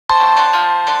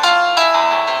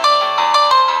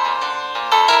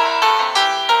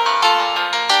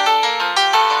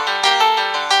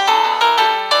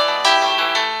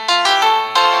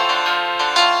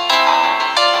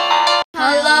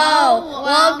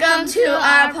Welcome to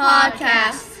our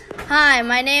podcast. Hi,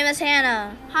 my name is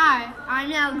Hannah. Hi,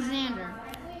 I'm Alexander.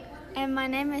 And my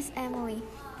name is Emily.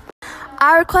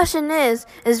 Our question is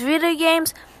video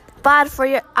games bad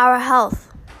for our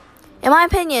health? In my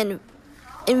opinion,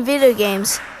 in video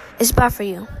games, it's bad for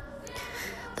you.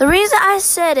 The reason I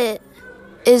said it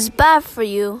is bad for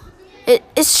you,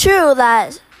 it's true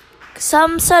that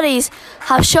some studies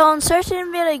have shown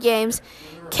certain video games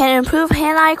can improve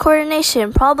hand-eye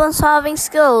coordination, problem-solving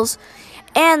skills,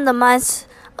 and the mind's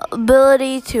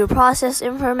ability to process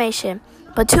information.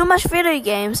 But too much video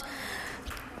games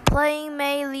playing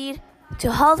may lead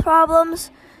to health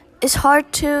problems. It's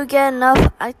hard to get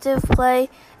enough active play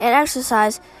and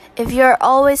exercise if you're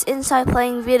always inside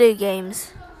playing video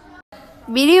games.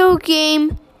 Video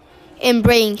game and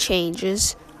brain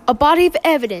changes. A body of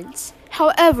evidence,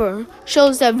 however,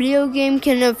 shows that video game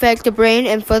can affect the brain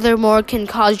and furthermore can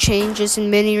cause changes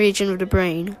in many regions of the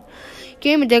brain.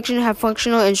 Game addiction have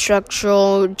functional and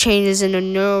structural changes in the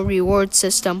neural reward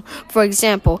system. For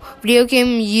example, video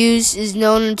game use is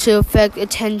known to affect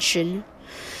attention.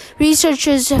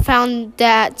 Researchers have found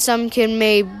that some kids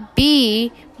may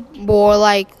be more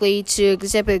likely to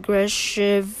exhibit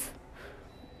aggressive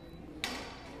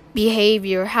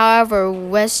behavior. However,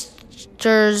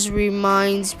 Westers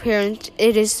reminds parents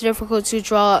it is difficult to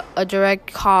draw a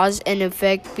direct cause and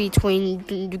effect between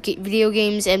video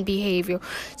games and behavior.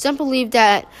 Some believe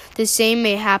that the same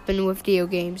may happen with video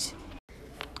games.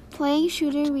 Playing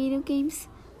shooter video games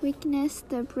weakens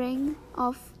the brain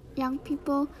of young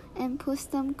people and puts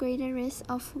them greater risk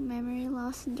of memory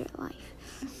loss in their life.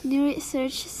 New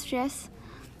research suggests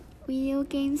video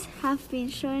games have been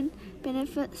shown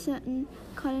benefit certain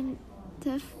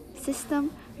cognitive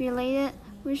system-related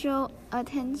visual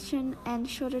attention and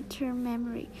shorter-term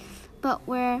memory, but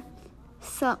were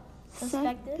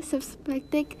suspected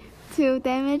to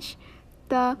damage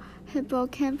the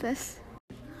hippocampus.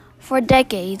 For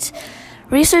decades,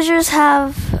 researchers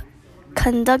have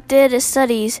conducted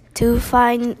studies to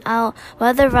find out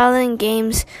whether violent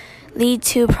games lead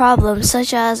to problems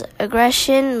such as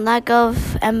aggression, lack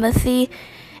of empathy,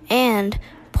 and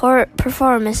poor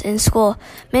performance in school.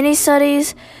 Many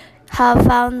studies have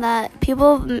found that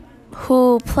people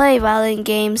who play violent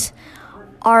games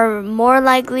are more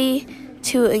likely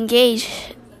to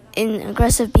engage in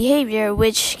aggressive behavior,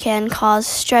 which can cause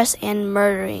stress and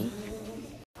murdering.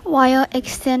 While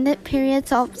extended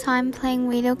periods of time playing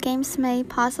video games may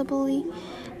possibly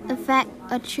affect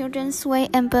a children's way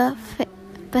and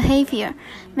behavior,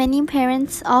 many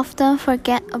parents often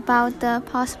forget about the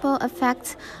possible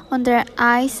effects on their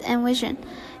eyes and vision.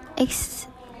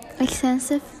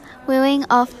 Excessive viewing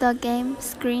of the game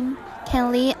screen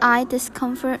can lead eye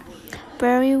discomfort,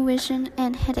 blurry vision,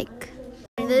 and headache.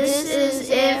 This is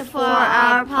it for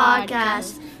our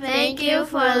podcast. Thank you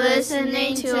for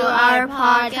listening to our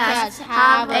podcast.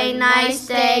 Have a nice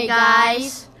day,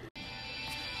 guys.